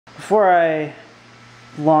before I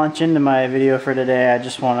launch into my video for today, I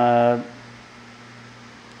just want to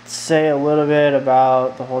say a little bit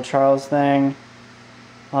about the whole Charles thing.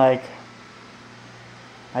 Like,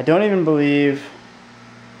 I don't even believe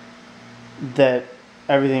that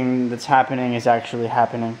everything that's happening is actually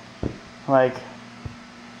happening. Like,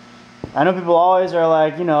 I know people always are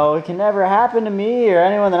like, you know, it can never happen to me or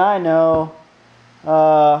anyone that I know.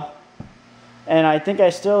 And I think I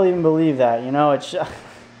still even believe that, you know, it's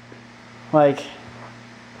like,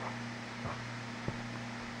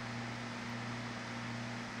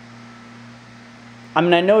 I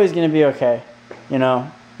mean, I know he's going to be okay, you know.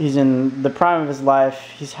 He's in the prime of his life,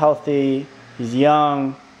 he's healthy, he's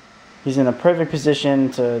young, he's in a perfect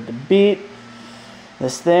position to beat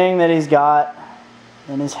this thing that he's got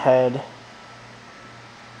in his head.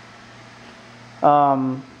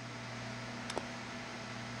 I'm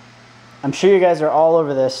sure you guys are all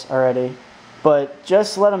over this already, but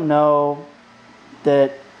just let him know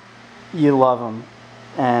that you love him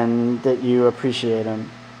and that you appreciate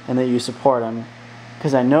him and that you support him,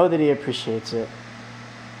 because I know that he appreciates it.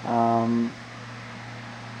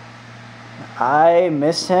 I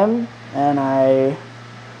miss him, and I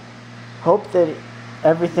hope that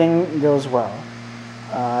everything goes well.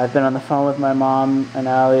 I've been on the phone with my mom and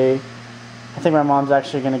Allie. I think my mom's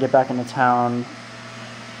actually going to get back into town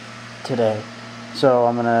today, so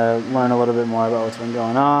I'm going to learn a little bit more about what's been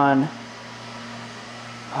going on.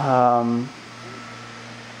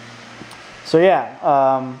 So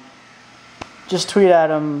yeah, just tweet at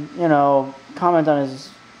him, you know, comment on his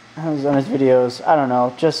videos. I don't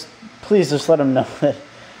know, just please just let him know that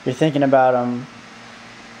you're thinking about him.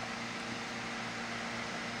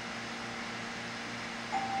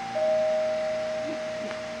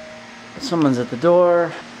 Someone's at the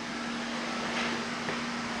door.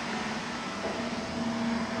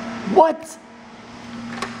 What?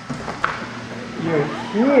 You're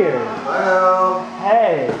here. Hello.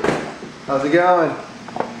 Hey. How's it going?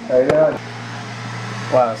 How you doing?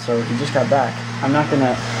 Wow, so he just got back. I'm not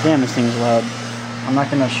gonna, damn, this thing is loud. I'm not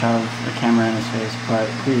gonna shove the camera in his face, but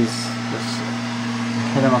please just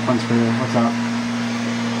hit him up on Twitter. What's up?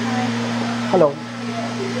 Hi. Hello.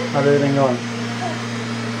 How's everything going?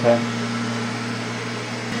 Okay.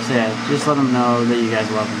 So yeah, just let him know that you guys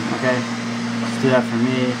love him, okay? Just do that for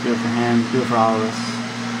me, do it for him, do it for all of us.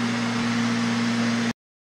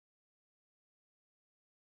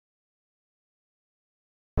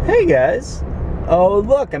 Hey guys! Oh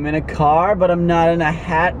look, I'm in a car, but I'm not in a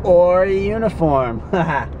hat or a uniform.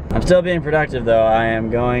 I'm still being productive though. I am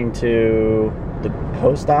going to the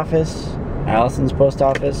post office, Allison's post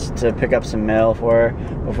office, to pick up some mail for her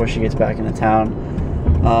before she gets back into town.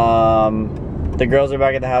 The girls are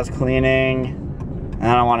back at the house cleaning, and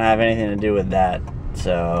I don't want to have anything to do with that,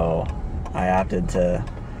 so I opted to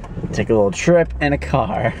take a little trip in a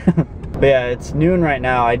car. But yeah, it's noon right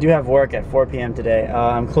now. I do have work at 4 p.m. today.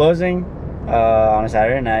 I'm closing on a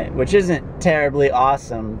Saturday night, which isn't terribly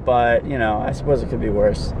awesome, but you know, I suppose it could be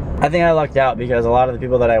worse. I think I lucked out because a lot of the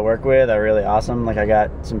people that I work with are really awesome. Like, I got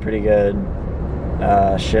some pretty good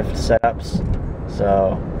shift setups,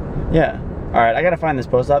 so yeah. Alright, I gotta find this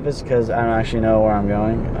post office because I don't actually know where I'm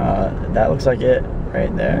going. That looks like it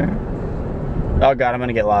right there. Oh god, I'm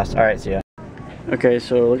gonna get lost. Alright, see ya. Okay,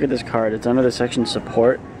 so look at this card. It's under the section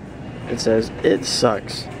support. It says, "It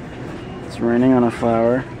sucks. It's raining on a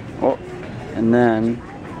flower." Oh, and then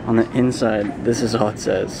on the inside, this is all it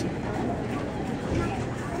says.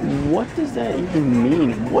 What does that even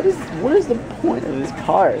mean? What is the point of this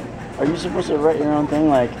card? Are you supposed to write your own thing?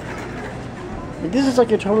 Like, this is like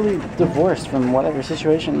you're totally divorced from whatever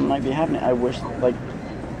situation might be happening. I wish, like,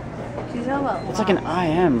 it's like an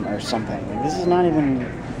IM or something. Like, this is not even,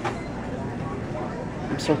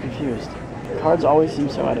 I'm so confused. Cards always seem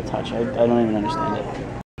so out of touch. I don't even understand it.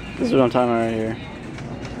 This is what I'm talking about right here.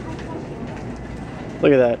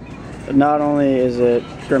 Look at that. Not only is it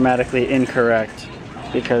grammatically incorrect,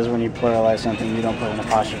 because when you pluralize something you don't put an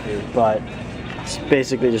apostrophe, but it's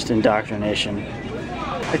basically just indoctrination.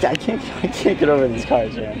 I can't get over these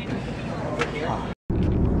cards, man.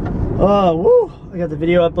 Oh, woo! I got the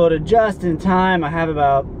video uploaded just in time. I have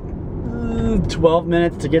about 12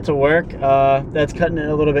 minutes to get to work. That's cutting it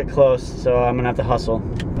a little bit close, so I'm gonna have to hustle.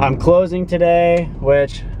 I'm closing today,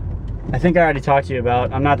 which I think I already talked to you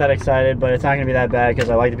about. I'm not that excited, but it's not gonna be that bad because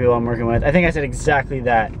I like the people I'm working with. I think I said exactly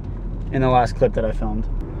that in the last clip that I filmed.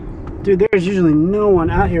 Dude, there's usually no one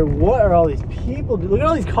out here. What are all these people doing? Look at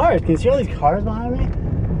all these cars. Can you see all these cars behind me?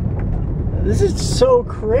 This is so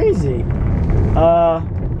crazy.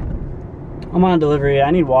 I'm on delivery. I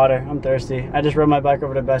need water. I'm thirsty. I just rode my bike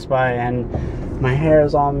over to Best Buy and My hair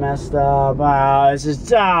is all messed up. It's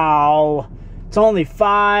just, it's only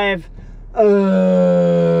 5.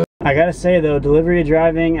 I gotta say though, delivery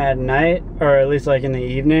driving at night, or at least like in the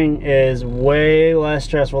evening, is way less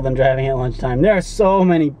stressful than driving at lunchtime. There are so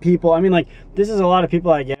many people. I mean, like, this is a lot of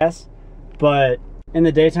people, I guess, but in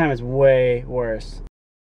the daytime it's way worse.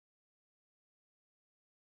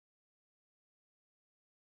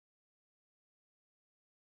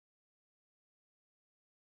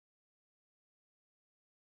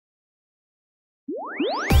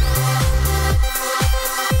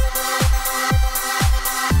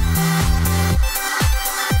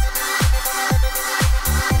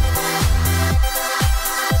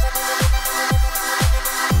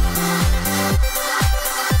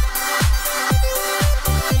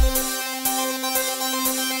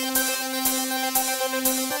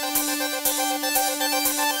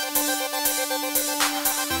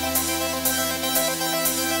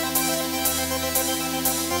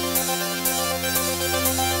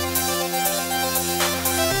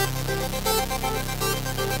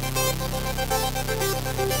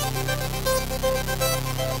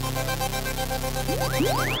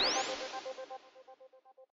 What?